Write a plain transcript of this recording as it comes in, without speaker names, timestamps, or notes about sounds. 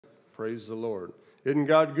Praise the Lord. Isn't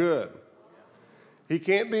God good? He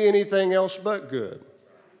can't be anything else but good.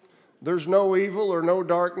 There's no evil or no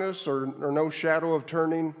darkness or no shadow of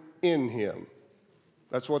turning in him.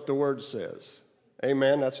 That's what the word says.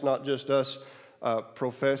 Amen. That's not just us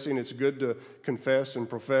professing. It's good to confess and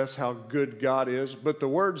profess how good God is, but the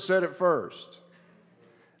word said it first.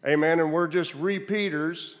 Amen. And we're just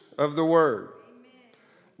repeaters of the word. Amen.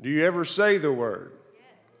 Do you ever say the word?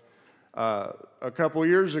 Yes. A couple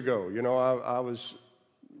years ago, I was,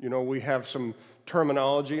 we have some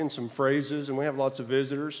terminology and some phrases, and we have lots of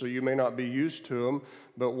visitors, so you may not be used to them,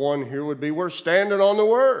 but one here would be, we're standing on the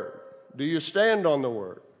word. Do you stand on the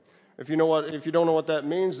word? If you don't know what that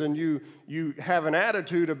means, then you have an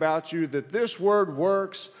attitude about you that this word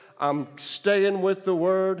works. I'm staying with the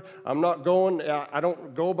word. I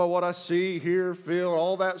don't go by what I see, hear, feel,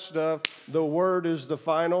 all that stuff. The word is the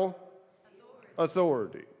final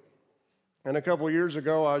authority. And a couple years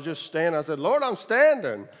ago, I was just standing. I said, Lord, I'm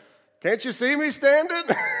standing. Can't you see me standing?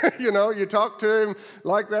 You talk to him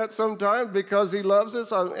like that sometimes because he loves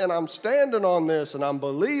us. And I'm standing on this, and I'm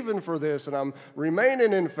believing for this, and I'm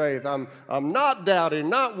remaining in faith. I'm not doubting,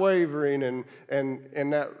 not wavering.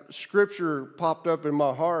 And that scripture popped up in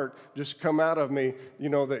my heart, just come out of me,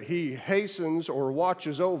 that he hastens or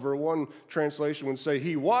watches over. One translation would say,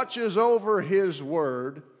 he watches over his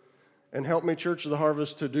word. And help me, Church of the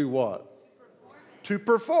Harvest, to do what? To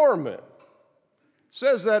perform it.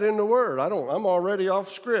 Says that in the word. I'm already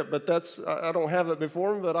off script, but I don't have it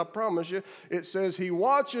before me, but I promise you, it says he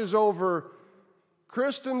watches over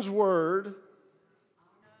Kristen's word,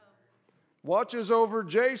 watches over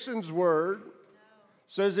Jason's word,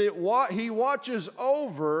 says he watches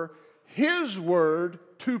over his word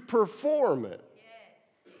to perform it.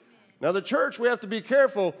 Yes. Now the church, we have to be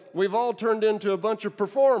careful. We've all turned into a bunch of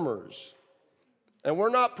performers. And we're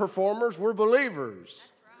not performers, we're believers.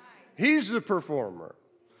 He's the performer.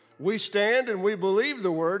 We stand and we believe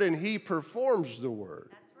the word, and he performs the word.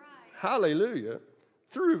 That's right. Hallelujah.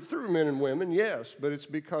 Through men and women, yes, but it's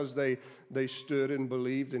because they stood and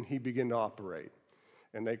believed, and he began to operate.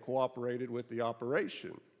 And they cooperated with the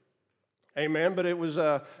operation. Amen. But it was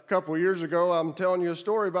a couple of years ago, I'm telling you a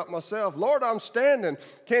story about myself. Lord, I'm standing.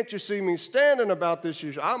 Can't you see me standing about this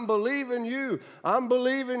issue? I'm believing you. I'm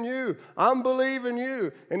believing you. I'm believing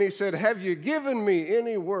you. And he said, have you given me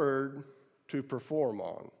any word to perform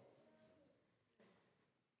on?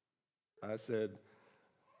 I said,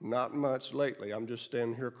 not much lately. I'm just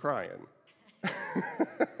standing here crying.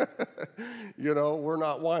 We're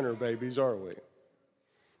not whiner babies, are we?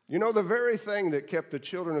 The very thing that kept the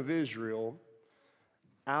children of Israel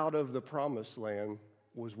out of the promised land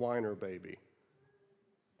was whiner baby.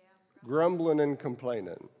 Grumbling and complaining.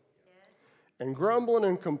 Yes. And grumbling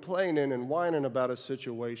and complaining and whining about a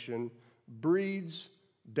situation breeds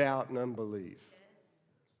doubt and unbelief. Yes.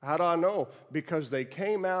 How do I know? Because they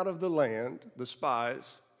came out of the land, the spies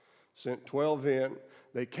sent 12 in.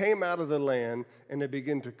 They came out of the land and they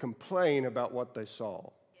began to complain about what they saw.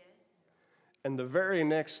 And the very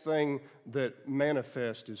next thing that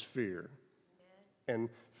manifests is fear. Yes. And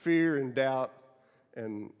fear and doubt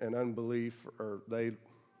and unbelief, they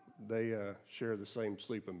share the same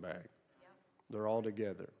sleeping bag. Yep. They're all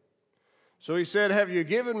together. So he said, have you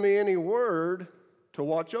given me any word to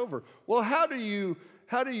watch over? Well, how do you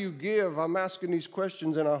give? I'm asking these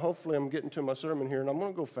questions, and hopefully I'm getting to my sermon here, and I'm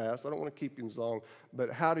going to go fast. I don't want to keep you as long.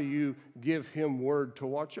 But how do you give him word to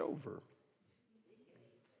watch over?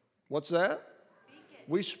 What's that?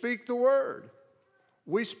 We speak the word.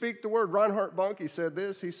 We speak the word. Reinhard Bonnke said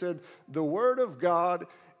this. He said, the word of God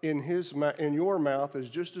in your mouth is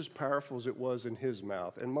just as powerful as it was in his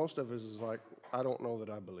mouth. And most of us is like, I don't know that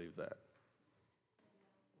I believe that.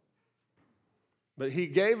 But he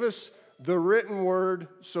gave us the written word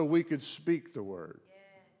so we could speak the word.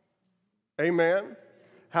 Yes. Amen?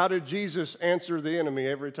 How did Jesus answer the enemy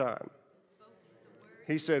every time?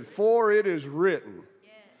 He said, for it is written.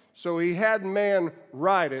 So he had man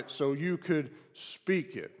write it so you could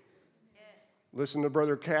speak it. Yes. Listen to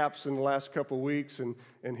Brother Capps in the last couple of weeks, and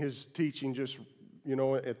his teaching just,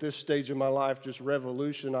 at this stage of my life just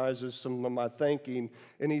revolutionizes some of my thinking.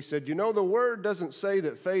 And he said, the word doesn't say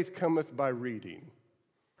that faith cometh by reading.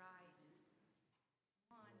 Right.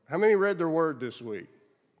 How many read their word this week?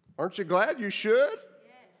 Aren't you glad? You should.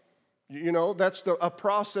 That's a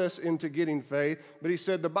process into getting faith. But he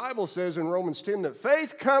said, the Bible says in Romans 10 that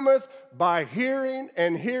faith cometh by hearing,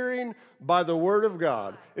 and hearing by the word of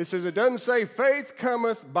God. It says, it doesn't say faith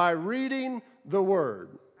cometh by reading the word.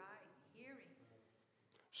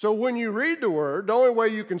 So when you read the word, the only way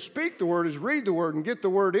you can speak the word is read the word and get the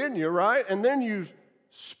word in you, right? And then you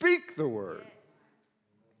speak the word.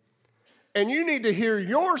 And you need to hear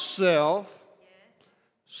yourself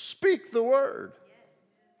speak the word.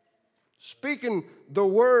 Speaking the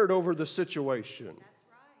word over the situation.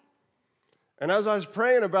 And as I was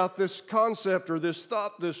praying about this concept or this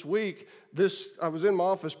thought this week, I was in my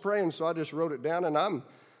office praying, so I just wrote it down, and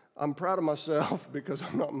I'm proud of myself because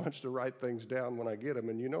I'm not much to write things down when I get them.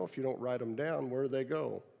 And you know, if you don't write them down, where do they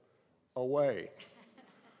go? Away.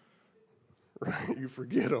 Right? You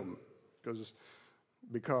forget them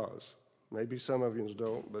because maybe some of you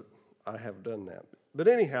don't, but I have done that. But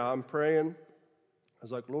anyhow, I'm praying. I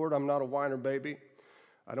was like, Lord, I'm not a whiner baby.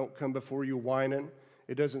 I don't come before you whining.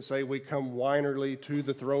 It doesn't say we come whinerly to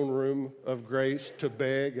the throne room of grace to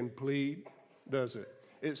beg and plead, does it?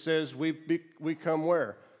 It says we come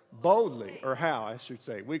where? Boldly, or how, I should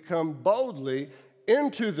say. We come boldly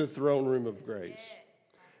into the throne room of grace.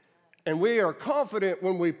 And we are confident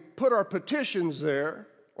when we put our petitions there,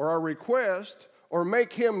 or our request, or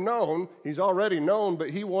make him known. He's already known, but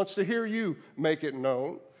he wants to hear you make it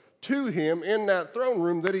known to him in that throne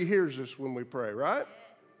room that he hears us when we pray, right?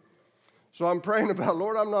 So I'm praying about,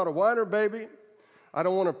 Lord, I'm not a whiner baby. I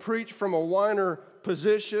don't want to preach from a whiner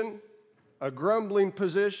position, a grumbling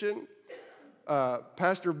position.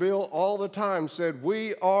 Pastor Bill all the time said,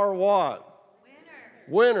 we are what?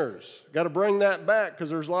 Winners. Got to bring that back because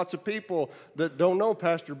there's lots of people that don't know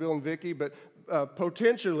Pastor Bill and Vicki, but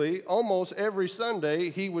potentially almost every Sunday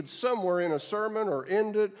he would somewhere in a sermon or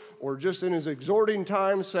end it or just in his exhorting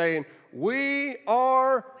time saying, we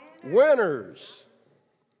are winners.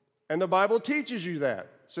 And the Bible teaches you that. It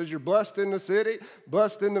says you're blessed in the city,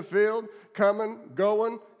 blessed in the field, coming,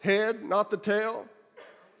 going, head, not the tail.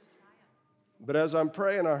 But as I'm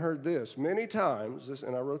praying, I heard this. Many times,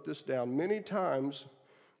 and I wrote this down, many times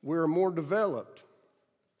we're more developed.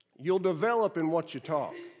 You'll develop in what you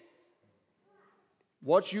talk.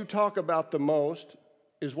 What you talk about the most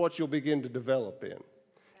is what you'll begin to develop in.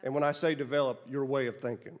 And when I say develop, your way of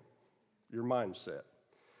thinking, your mindset.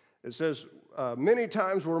 It says many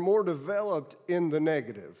times we're more developed in the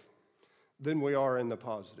negative than we are in the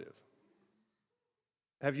positive.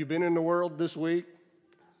 Have you been in the world this week?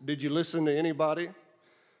 Did you listen to anybody?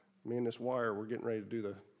 Me and this wire, we're getting ready to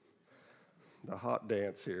do the hot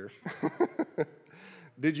dance here.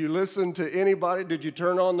 Did you listen to anybody? Did you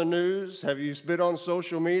turn on the news? Have you been on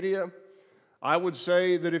social media? I would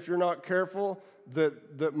say that if you're not careful,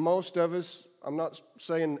 that most of us, I'm not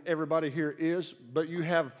saying everybody here is, but you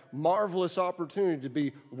have marvelous opportunity to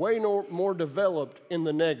be way more developed in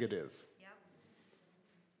the negative. Yep.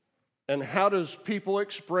 And how does people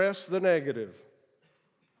express the negative?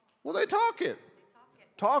 Well, they talk it.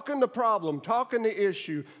 Talking the problem, talking the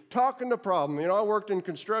issue, talking the problem. You know, I worked in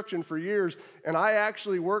construction for years, and I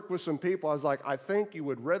actually worked with some people. I was like, I think you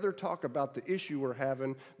would rather talk about the issue we're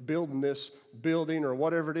having, building this building or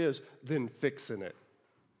whatever it is, than fixing it.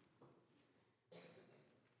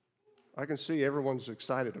 I can see everyone's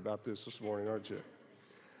excited about this morning, aren't you?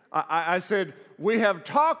 I said, we have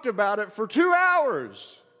talked about it for 2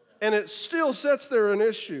 hours, and it still sits there an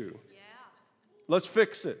issue. Yeah. Let's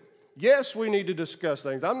fix it. Yes, we need to discuss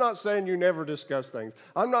things. I'm not saying you never discuss things.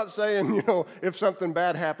 I'm not saying, if something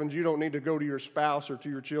bad happens, you don't need to go to your spouse or to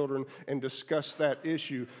your children and discuss that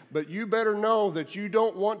issue. But you better know that you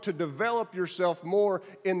don't want to develop yourself more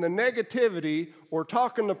in the negativity or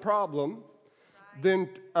talking the problem than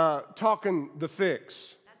talking the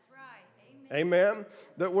fix. That's right. Amen. Amen?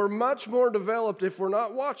 That we're much more developed if we're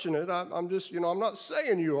not watching it. I'm just, I'm not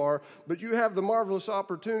saying you are, but you have the marvelous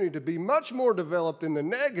opportunity to be much more developed in the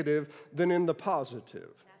negative than in the positive.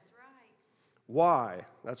 That's right. Why?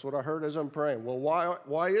 That's what I heard as I'm praying. Well,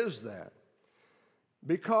 why is that?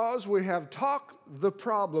 Because we have talked the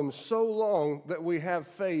problem so long that we have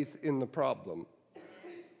faith in the problem.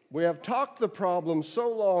 We have talked the problem so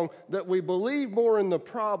long that we believe more in the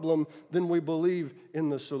problem than we believe in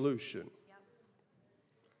the solution.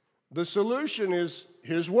 The solution is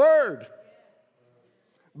His Word.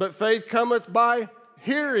 But faith cometh by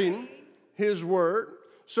hearing His Word.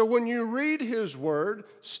 So when you read His Word,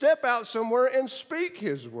 step out somewhere and speak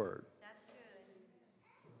His Word. That's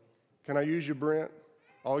good. Can I use you, Brent?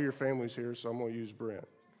 All your family's here, so I'm going to use Brent.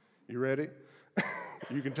 You ready?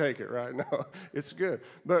 You can take it, right? No, it's good.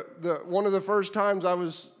 But one of the first times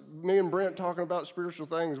me and Brent talking about spiritual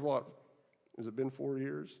things, what? Has it been 4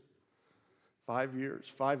 years? 5 years?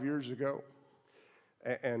 5 years ago.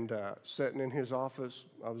 And sitting in his office,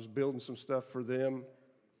 I was building some stuff for them,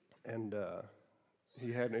 and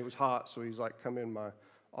it was hot, so he's like, come in my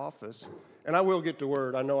office. And I will get to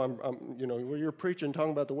word. I know when you're preaching,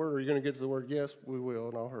 talking about the word, are you going to get to the word? Yes, we will,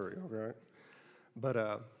 and I'll hurry, all right?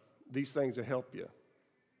 But these things will help you.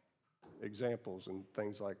 examples and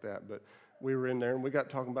things like that. But we were in there and we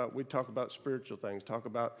talk about spiritual things, talk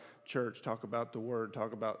about church, talk about the Word,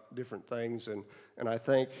 talk about different things. And I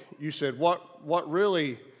think you said, what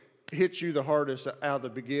really hit you the hardest out of the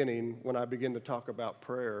beginning when I began to talk about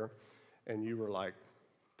prayer? And you were like,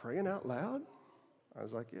 praying out loud? I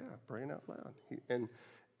was like, yeah, praying out loud. And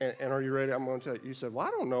are you ready? I'm going to tell you. You said, well, I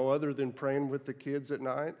don't know other than praying with the kids at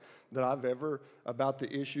night that I've ever, about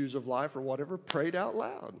the issues of life or whatever, prayed out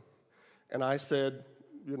loud. And I said,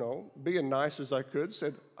 being nice as I could,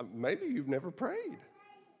 said, maybe you've never prayed.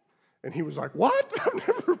 And he was like, what? I've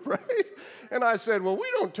never prayed? And I said, well, we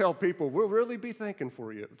don't tell people. We'll really be thinking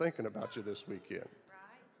about you this weekend.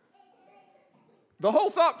 The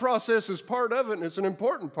whole thought process is part of it, and it's an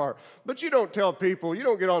important part. But you don't tell people. You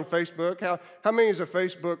don't get on Facebook. How many is a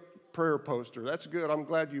Facebook prayer poster? That's good. I'm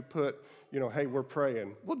glad you put, hey, we're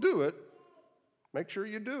praying. Well, do it. Make sure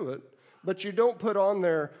you do it. But you don't put on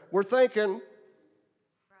there, we're thinking.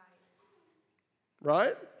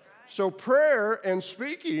 Right? So prayer and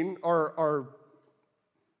speaking are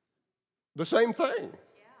the same thing.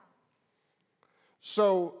 Yeah.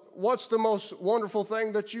 So what's the most wonderful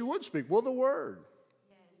thing that you would speak? Well, the Word.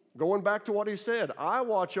 Yes. Going back to what he said, I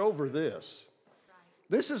watch over this. Right.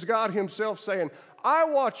 This is God himself saying, I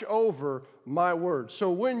watch over my Word.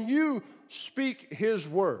 So when you speak his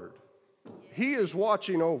Word, he is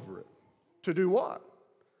watching over it. To do what?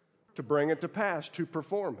 To bring it to pass, to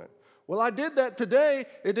perform it. Well, I did that today.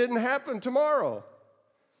 It didn't happen tomorrow.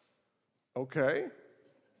 Okay.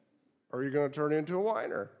 Are you going to turn into a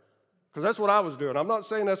whiner? Because that's what I was doing. I'm not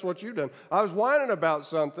saying that's what you've done. I was whining about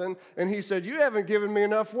something, and he said, you haven't given me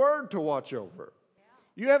enough word to watch over.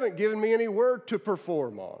 You haven't given me any word to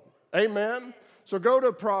perform on. Amen? So go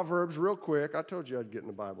to Proverbs real quick. I told you I'd get in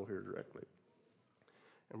the Bible here directly.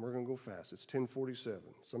 And we're going to go fast. It's 10:47.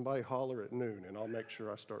 Somebody holler at noon, and I'll make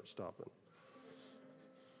sure I start stopping.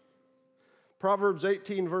 Proverbs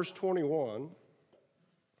 18, verse 21.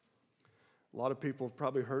 A lot of people have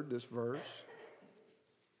probably heard this verse.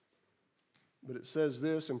 But it says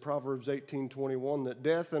this in Proverbs 18:21, that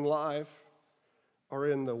death and life are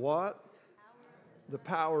in the what? The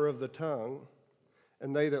power of the tongue,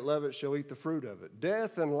 and they that love it shall eat the fruit of it.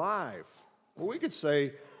 Death and life. Well, we could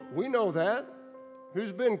say, we know that.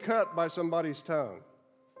 Who's been cut by somebody's tongue?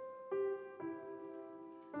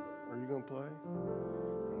 Are you going to play?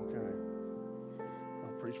 Okay.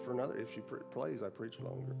 I'll preach for another. If she plays, I preach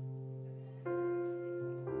longer.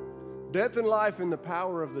 Death and life in the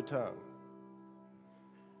power of the tongue.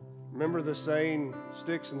 Remember the saying,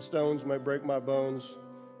 sticks and stones may break my bones,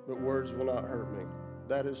 but words will not hurt me.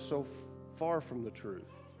 That is so far from the truth.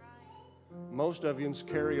 Most of you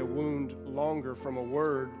carry a wound longer from a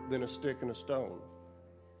word than a stick and a stone.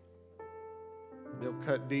 They'll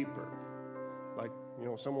cut deeper. Like,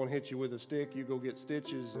 someone hits you with a stick, you go get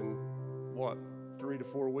stitches, and 3 to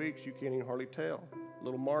 4 weeks, you can't even hardly tell.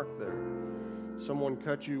 Little mark there. Someone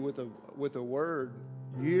cut you with a word,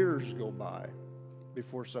 years go by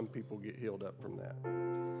before some people get healed up from that.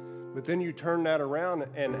 But then you turn that around,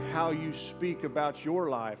 and how you speak about your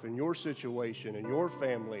life and your situation and your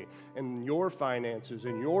family and your finances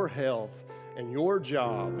and your health and your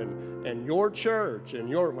job and your church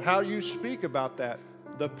and how you speak about that.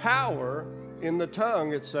 The power in the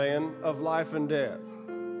tongue, it's saying, of life and death.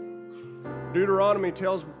 Deuteronomy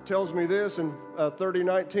tells me this in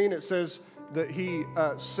 30:19. It says that he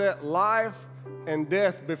set life and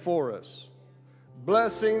death before us,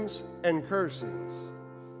 blessings and cursings.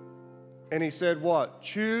 And he said what?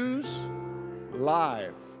 Choose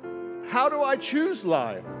life. How do I choose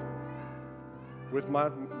life? With my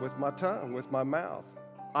tongue, with my mouth.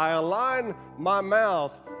 I align my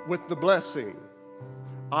mouth with the blessing.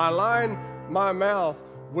 I align my mouth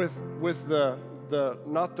with the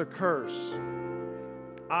not the curse.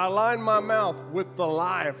 I align my mouth with the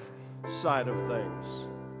life side of things.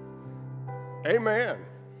 Amen.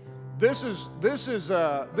 This is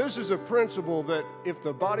a principle that if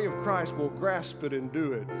the body of Christ will grasp it and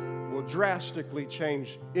do it, will drastically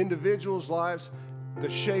change individuals' lives, the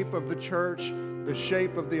shape of the church, the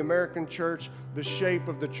shape of the American church, the shape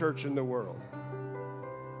of the church in the world.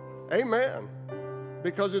 Amen.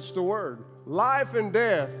 Because it's the Word. Life and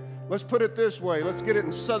death, let's put it this way. Let's get it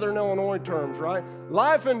in Southern Illinois terms, right?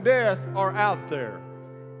 Life and death are out there.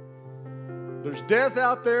 There's death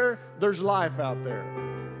out there. There's life out there.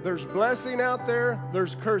 There's blessing out there.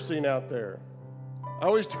 There's cursing out there. I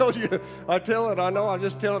always tell you, I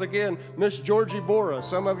just tell it again. Miss Georgie Bora.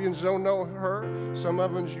 Some of you don't know her. Some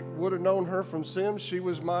of you would have known her from Sims. She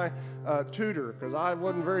was my tutor because I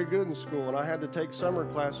wasn't very good in school, and I had to take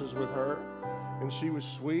summer classes with her. and she was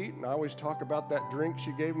sweet, and I always talk about that drink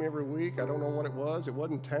she gave me every week. I don't know what it was. It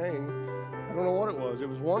wasn't Tang. I don't know what it was. It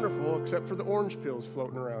was wonderful, except for the orange pills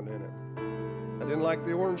floating around in it. I didn't like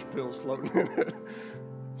the orange pills floating in it.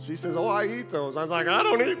 She says, oh, I eat those. I was like, I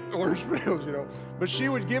don't eat orange pills, you know. But she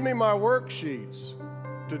would give me my worksheets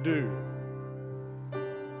to do.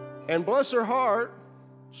 And bless her heart,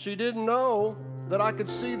 she didn't know that I could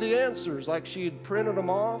see the answers. Like she had printed them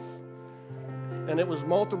off, and it was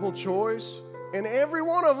multiple choice. And every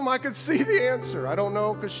one of them, I could see the answer. I don't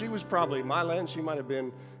know, because she was probably, my land, she might have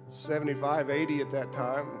been 75, 80 at that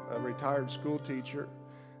time, a retired school teacher.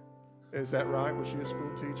 Is that right? Was she a school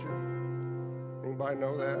teacher? Anybody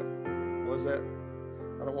know that? Was that?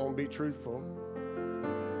 I don't want to be truthful.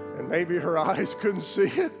 And maybe her eyes couldn't see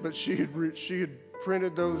it, but she had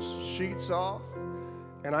printed those sheets off,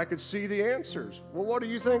 and I could see the answers. Well, what do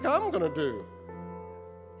you think I'm going to do?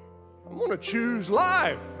 I'm going to choose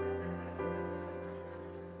life.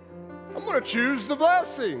 I'm going to choose the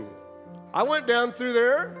blessing. I went down through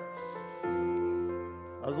there.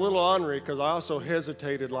 I was a little ornery because I also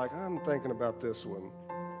hesitated, like, I'm thinking about this one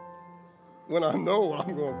when I know what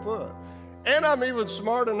I'm going to put. And I'm even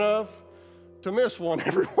smart enough to miss one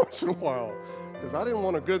every once in a while because I didn't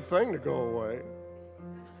want a good thing to go away.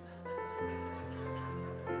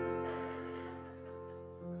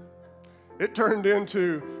 It turned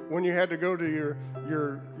into when you had to go to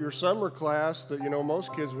your summer class that, you know,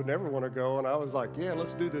 most kids would never want to go, and I was like, yeah,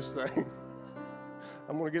 let's do this thing.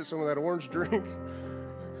 I'm going to get some of that orange drink,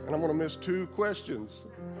 and I'm going to miss 2 questions.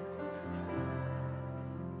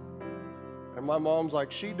 And my mom's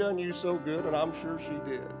like, she done you so good, and I'm sure she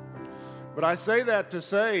did. But I say that to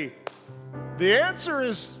say, the answer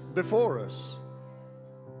is before us.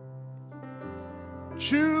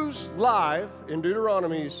 Choose life, in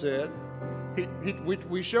Deuteronomy, he said.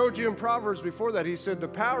 We showed you in Proverbs before that. He said the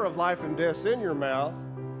power of life and death's in your mouth.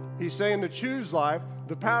 He's saying to choose life.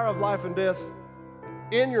 The power of life and death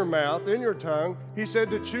in your mouth, in your tongue. He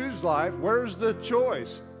said to choose life. Where's the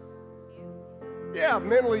choice? Yeah,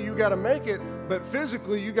 mentally you got to make it, but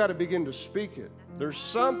physically you got to begin to speak it. There's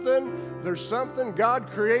something. God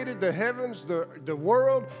created the heavens, the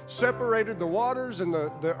world, separated the waters and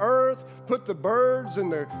the earth, put the birds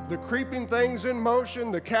and the creeping things in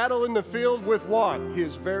motion, the cattle in the field with what?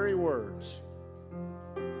 His very words.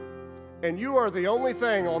 And you are the only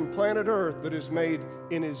thing on planet Earth that is made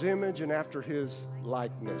in His image and after His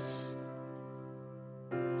likeness.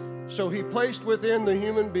 So He placed within the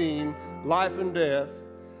human being life and death,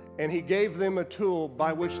 and He gave them a tool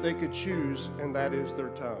by which they could choose, and that is their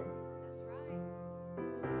tongue. That's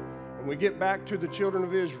right. And we get back to the children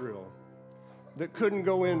of Israel that couldn't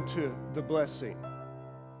go into the blessing,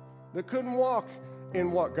 that couldn't walk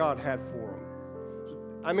in what God had for them.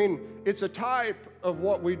 I mean, it's a type of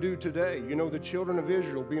what we do today. You know, the children of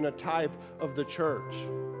Israel being a type of the church.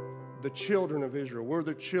 The children of Israel. We're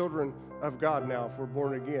the children of God now if we're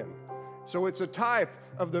born again. So it's a type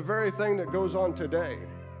of the very thing that goes on today.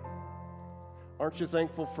 Aren't you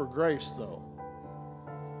thankful for grace, though?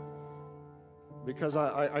 Because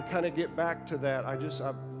I kind of get back to that.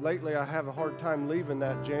 Lately I have a hard time leaving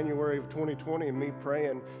that January of 2020 and me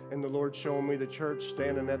praying and the Lord showing me the church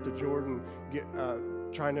standing at the Jordan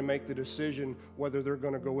trying to make the decision whether they're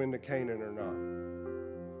going to go into Canaan or not.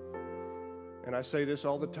 And I say this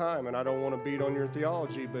all the time, and I don't want to beat on your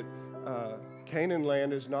theology, but Canaan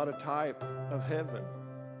land is not a type of heaven.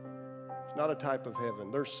 It's not a type of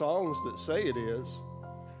heaven. There's songs that say it is.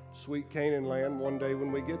 Sweet Canaan land one day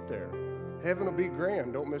when we get there. Heaven will be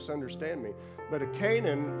grand, don't misunderstand me. But a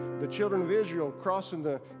Canaan, the children of Israel crossing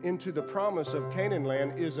into the promise of Canaan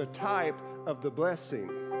land is a type of the blessing.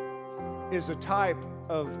 Is a type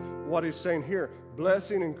of what he's saying here.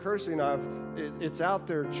 Blessing and cursing, it's out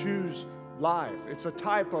there, choose life. It's a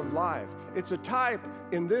type of life. It's a type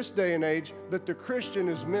in this day and age that the Christian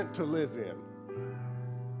is meant to live in.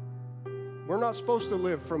 We're not supposed to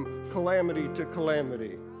live from calamity to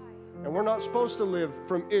calamity. And we're not supposed to live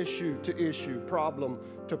from issue to issue, problem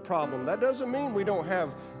to problem. That doesn't mean we don't have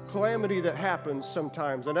calamity that happens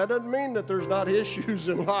sometimes. And that doesn't mean that there's not issues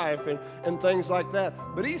in life and things like that.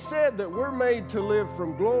 But he said that we're made to live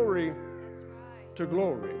from glory to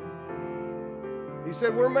glory. He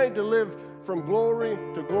said we're made to live from glory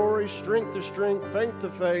to glory, strength to strength, faith to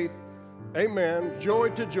faith, amen, joy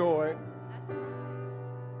to joy.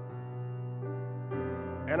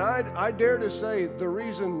 And I dare to say the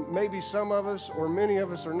reason maybe some of us or many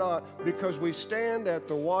of us are not, because we stand at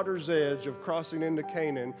the water's edge of crossing into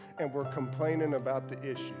Canaan and we're complaining about the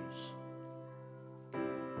issues.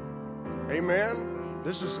 Amen?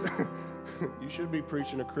 You should be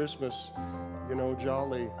preaching a Christmas,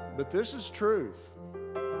 jolly. But this is truth.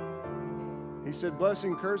 He said,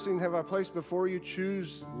 blessing, cursing have I placed before you.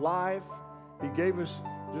 Choose life. He gave us,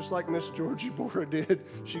 just like Miss Georgie Bora did,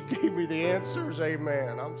 she gave me the answers.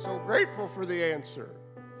 Amen. I'm so grateful for the answer.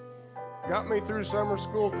 Got me through summer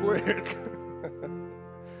school quick.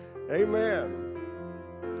 Amen.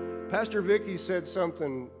 Pastor Vicki said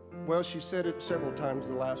something, well, she said it several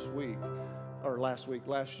times last year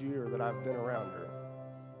that I've been around her.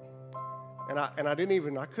 And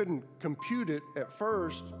I couldn't compute it at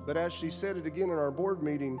first, but as she said it again in our board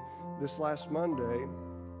meeting this last Monday,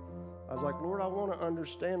 I was like, Lord, I want to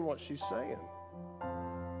understand what she's saying.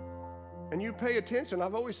 And you pay attention.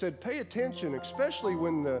 I've always said, pay attention, especially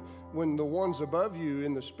when the ones above you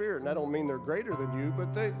in the spirit, and I don't mean they're greater than you,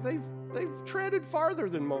 but they've treaded farther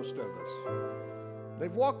than most of us.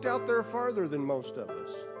 They've walked out there farther than most of us.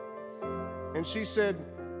 And she said,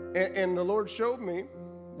 and the Lord showed me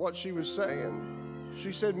what she was saying.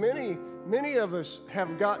 She said, many of us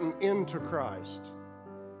have gotten into Christ.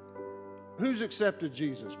 Who's accepted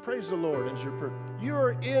Jesus? Praise the Lord as your person.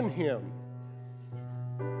 You're in Him.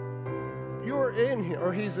 You're in Him,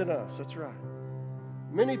 or He's in us. That's right.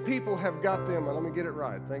 Many people have got them, and let me get it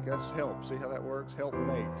right. I think that's help. See how that works?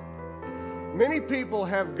 Helpmate. Many people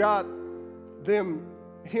have got Him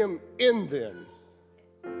in them,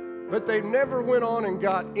 but they never went on and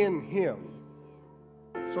got in Him.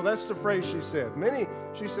 So that's the phrase she said.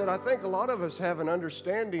 She said, I think a lot of us have an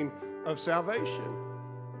understanding of salvation.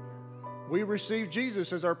 We receive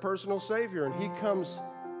Jesus as our personal Savior, and He comes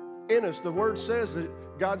in us. The Word says that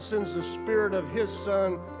God sends the Spirit of His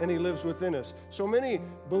Son, and He lives within us. So many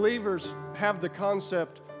believers have the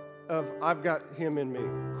concept of, I've got Him in me.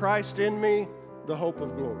 Christ in me, the hope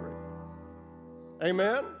of glory.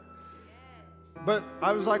 Amen? But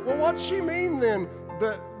I was like, well, what's she mean then?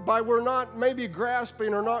 That by we're not maybe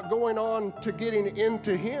grasping or not going on to getting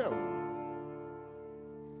into Him.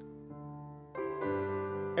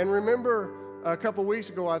 And remember a couple weeks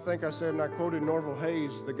ago, I think I said, and I quoted Norval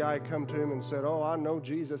Hayes, the guy come to him and said, oh, I know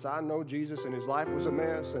Jesus, and his life was a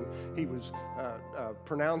mess, and he was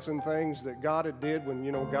pronouncing things that God had did when,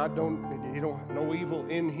 God no evil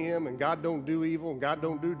in him, and God don't do evil, and God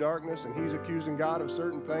don't do darkness, and he's accusing God of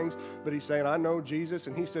certain things, but he's saying, I know Jesus,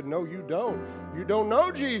 and he said, no, you don't. You don't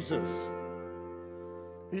know Jesus.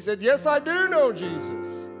 He said, yes, I do know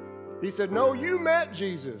Jesus. He said, no, you met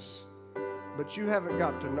Jesus, but you haven't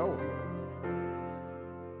got to know Him.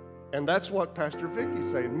 And that's what Pastor Vicki's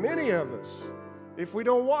saying. Many of us, if we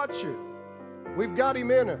don't watch it, we've got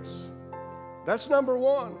Him in us. That's number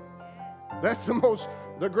one. That's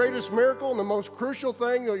the greatest miracle and the most crucial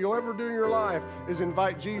thing that you'll ever do in your life is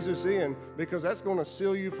invite Jesus in, because that's going to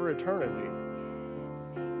seal you for eternity.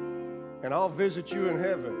 And I'll visit you in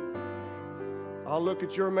heaven. I'll look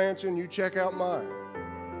at your mansion, you check out mine.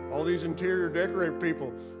 All these interior decorator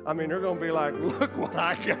people, they're going to be like, look what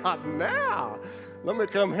I got now. Let me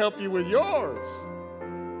come help you with yours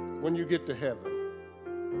when you get to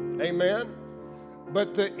heaven. Amen?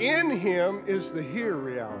 But the in Him is the here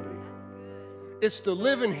reality. It's the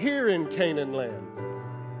living here in Canaan land.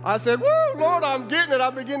 I said, whoa, Lord, I'm getting it.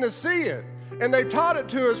 I begin to see it. And they taught it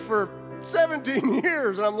to us for 17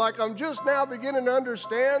 years. And I'm like, I'm just now beginning to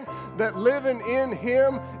understand that living in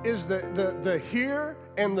Him is the here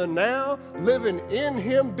and the now, living in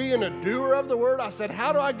Him, being a doer of the Word. I said,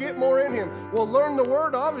 how do I get more in Him? Well, learn the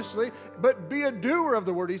Word, obviously, but be a doer of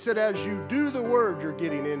the Word. He said, as you do the Word, you're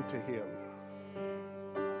getting into Him.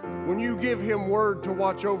 When you give Him Word to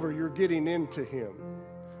watch over, you're getting into Him.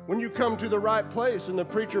 When you come to the right place and the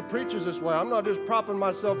preacher preaches this way, I'm not just propping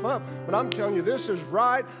myself up, but I'm telling you this is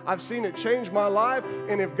right. I've seen it change my life,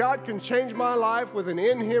 and if God can change my life with an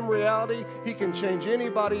in Him reality, He can change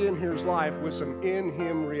anybody in here's life with some in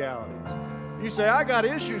Him realities. You say, I got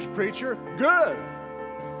issues, preacher. Good.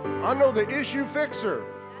 I know the issue fixer,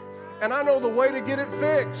 and I know the way to get it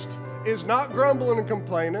fixed is not grumbling and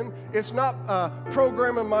complaining. It's not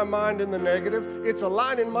programming my mind in the negative. It's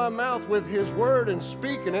aligning my mouth with His Word and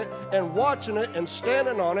speaking it and watching it and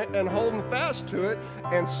standing on it and holding fast to it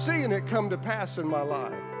and seeing it come to pass in my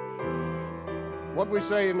life. What did we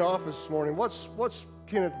say in the office this morning? What's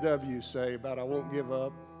Kenneth W. say about I won't give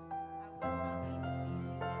up?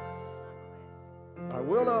 I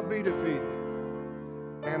will not be defeated,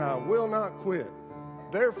 and I will not quit.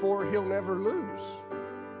 Therefore, he'll never lose.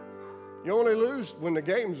 You only lose when the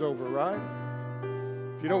game's over, right?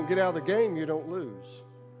 If you don't get out of the game, you don't lose.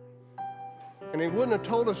 And He wouldn't have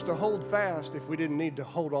told us to hold fast if we didn't need to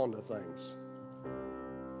hold on to things.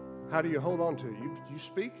 How do you hold on to it? You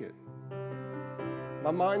speak it.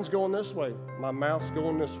 My mind's going this way. My mouth's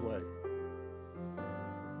going this way.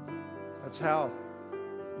 That's how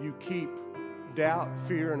you keep doubt,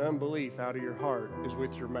 fear, and unbelief out of your heart, is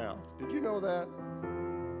with your mouth. Did you know that?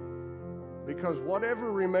 Because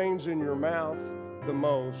whatever remains in your mouth the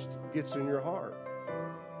most gets in your heart.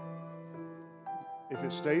 If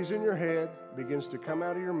it stays in your head, begins to come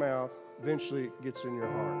out of your mouth, eventually it gets in your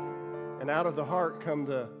heart. And out of the heart come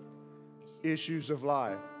the issues of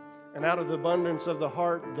life. And out of the abundance of the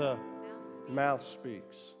heart, the mouth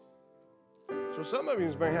speaks. So some of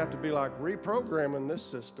you may have to be like reprogramming this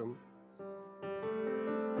system.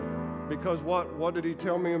 Because what did he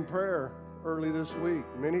tell me in prayer early this week?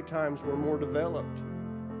 Many times we're more developed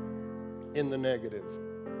in the negative.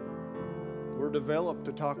 We're developed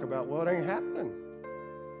to talk about, well, it ain't happening.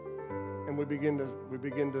 And we begin to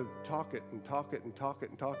talk it and talk it and talk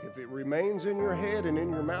it and talk it. If it remains in your head and in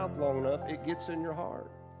your mouth long enough, it gets in your heart.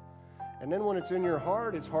 And then when it's in your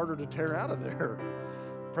heart, it's harder to tear out of there.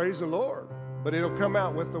 Praise the Lord. But it'll come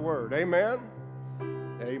out with the word. Amen?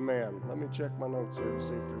 Amen. Let me check my notes here to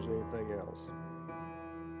see if there's anything else.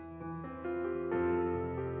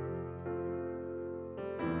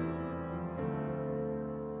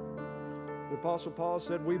 The Apostle Paul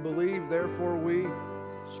said, we believe, therefore we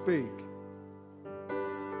speak.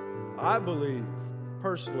 I believe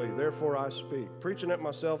personally, therefore I speak. Preaching at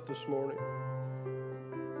myself this morning.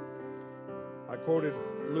 I quoted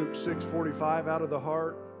Luke 6:45, out of the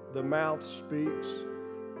heart, the mouth speaks.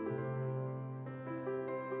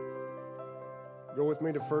 Go with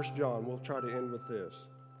me to 1 John. We'll try to end with this.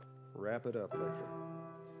 Wrap it up later.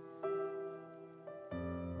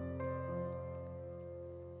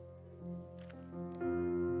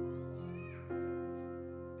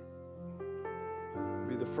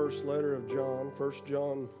 Be the first letter of John, 1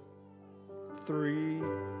 John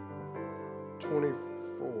 3:24, I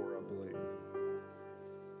believe.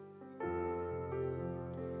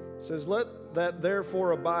 It says, let that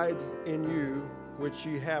therefore abide in you, which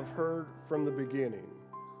ye have heard from the beginning.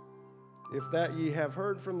 If that ye have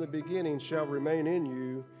heard from the beginning shall remain in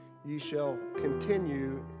you, ye shall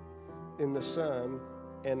continue in the Son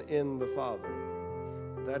and in the Father.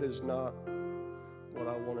 That is not what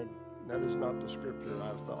I wanted. That is not the scripture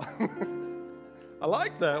I thought. I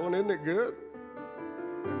like that one. Isn't it good?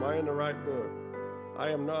 Am I in the right book? I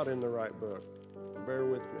am not in the right book. Bear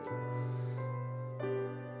with me.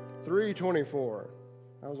 3:24.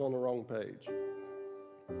 I was on the wrong page.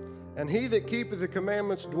 And he that keepeth the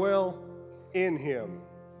commandments dwell in him.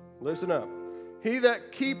 Listen up. He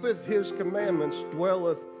that keepeth his commandments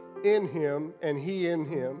dwelleth in him, and he in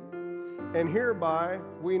him. And hereby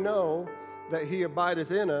we know that he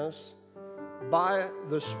abideth in us by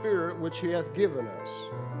the Spirit which he hath given us.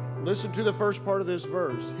 Listen to the first part of this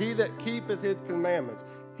verse. He that keepeth his commandments.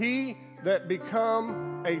 He that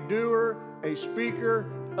become a doer, a speaker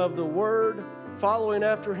of the word, following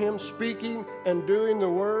after him, speaking and doing the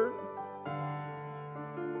word.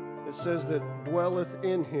 It says that dwelleth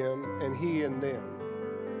in him and he in them.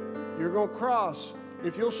 You're going to cross.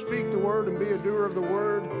 If you'll speak the word and be a doer of the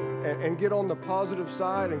word and get on the positive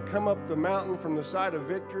side and come up the mountain from the side of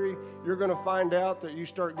victory, you're going to find out that you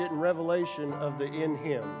start getting revelation of the in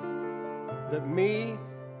him. That me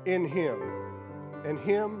in him and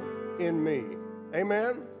him in me.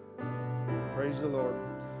 Amen? Praise the Lord.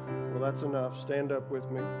 Well, that's enough. Stand up with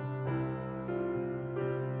me.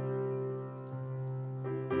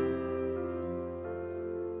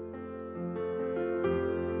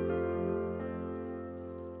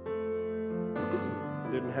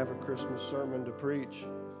 Didn't have a Christmas sermon to preach.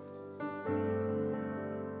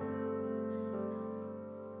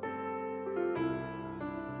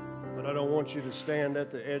 But I don't want you to stand at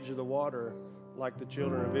the edge of the water like the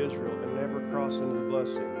children of Israel and never cross into the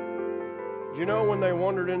blessing. Do you know when they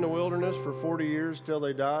wandered in the wilderness for 40 years till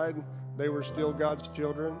they died, they were still God's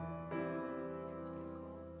children?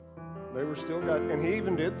 They were still God, and he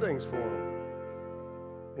even did things for them.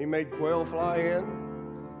 He made quail fly in.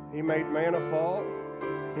 He made manna fall.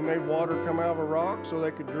 He made water come out of a rock so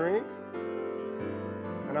they could drink.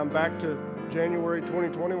 And I'm back to January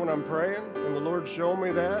 2020 when I'm praying, and the Lord showed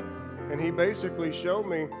me that. And he basically showed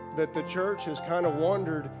me that the church has kind of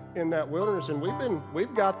wandered in that wilderness, and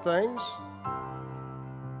we've got things.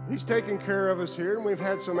 He's taken care of us here, and we've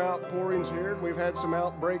had some outpourings here, and we've had some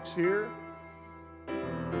outbreaks here.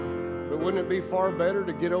 But wouldn't it be far better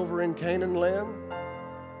to get over in Canaan land?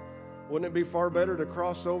 Wouldn't it be far better to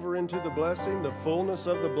cross over into the blessing, the fullness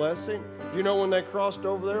of the blessing? Do you know when they crossed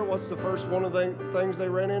over there, what's the first one of the things they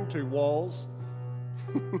ran into? Walls,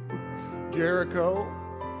 Jericho,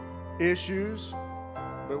 issues.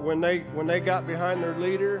 But when they got behind their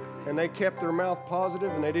leader and they kept their mouth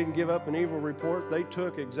positive and they didn't give up an evil report, they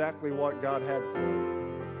took exactly what God had for them.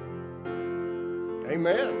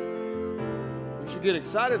 Amen. You should get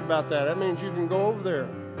excited about that. That means you can go over there.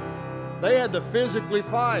 They had to physically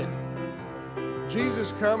fight.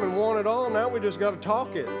 Jesus come and won it all. Now we just got to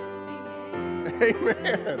talk it.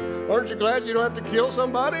 Amen. Aren't you glad you don't have to kill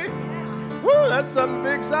somebody? Woo, that's something to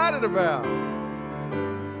be excited about.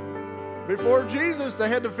 Before Jesus, they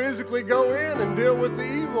had to physically go in and deal with the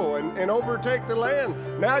evil and overtake the land.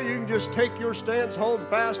 Now you can just take your stance, hold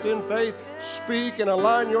fast in faith, speak and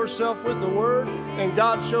align yourself with the Word, and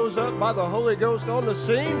God shows up by the Holy Ghost on the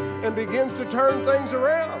scene and begins to turn things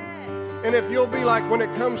around. And if you'll be like, when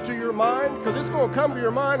it comes to your mind, because it's going to come to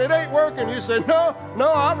your mind, it ain't working. You say, no,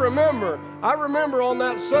 I remember. I remember on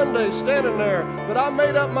that Sunday standing there that I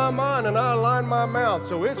made up my mind and I aligned my mouth,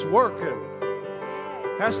 so it's working.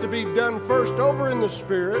 Has to be done first over in the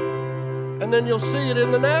Spirit, and then you'll see it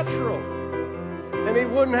in the natural. And he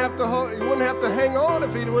wouldn't have to hang on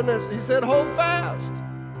if he wouldn't have. He said, hold fast.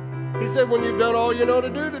 He said, when you've done all you know to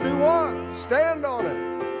do what? Stand on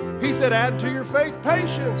it. He said, add to your faith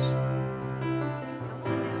patience.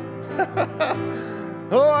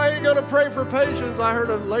 Oh, I ain't going to pray for patience. I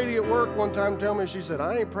heard a lady at work one time tell me, she said,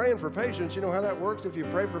 I ain't praying for patience. You know how that works if you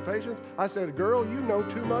pray for patience? I said, girl, you know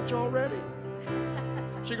too much already.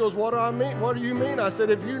 She goes, what do I mean? What do you mean? I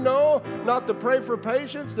said, if you know not to pray for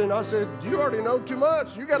patience, then I said, you already know too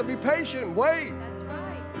much. You got to be patient and wait. That's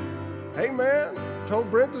right. Amen.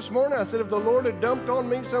 Told Brent this morning, I said, if the Lord had dumped on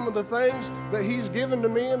me some of the things that he's given to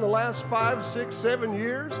me in the last 5, 6, 7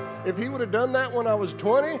 years, if he would have done that when I was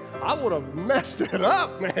 20, I would have messed it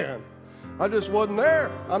up, man. I just wasn't there.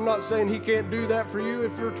 I'm not saying he can't do that for you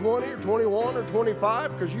if you're 20 or 21 or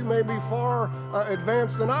 25, because you may be far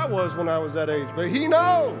advanced than I was when I was that age, but he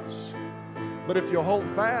knows. But if you'll hold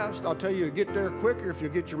fast, I'll tell you to get there quicker if you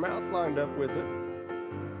get your mouth lined up with it.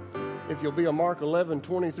 If you'll be a Mark 11,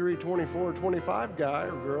 23, 24, 25 guy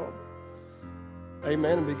or girl,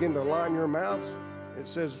 amen, and begin to line your mouth. It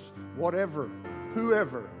says, whatever,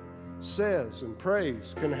 whoever says and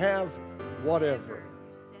prays can have whatever.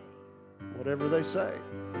 Whatever they say.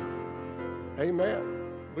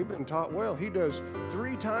 Amen. We've been taught well. He does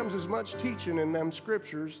 3 times as much teaching in them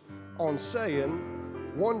scriptures on saying,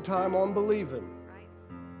 1 time on believing.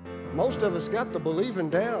 Most of us got the believing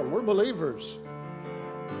down. We're believers.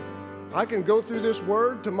 I can go through this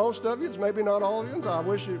word to most of you. It's maybe not all of you. I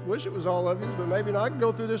wish it was all of you, but maybe not. I can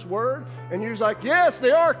go through this word and you're like, yes,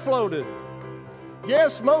 the ark floated.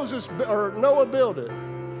 Yes, Noah built it.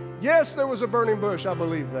 Yes, there was a burning bush. I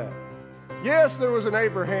believe that. Yes, there was an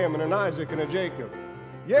Abraham and an Isaac and a Jacob.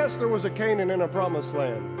 Yes, there was a Canaan and a promised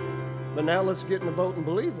land. But now let's get in the boat and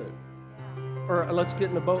believe it. Or let's get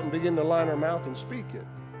in the boat and begin to line our mouth and speak it.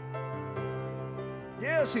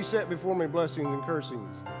 Yes, he set before me blessings and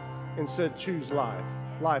cursings and said, choose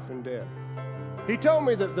life and death. He told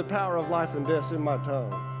me that the power of life and death is in my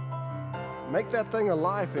tongue. Make that thing a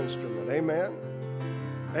life instrument. Amen?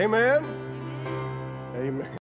 Amen? Amen.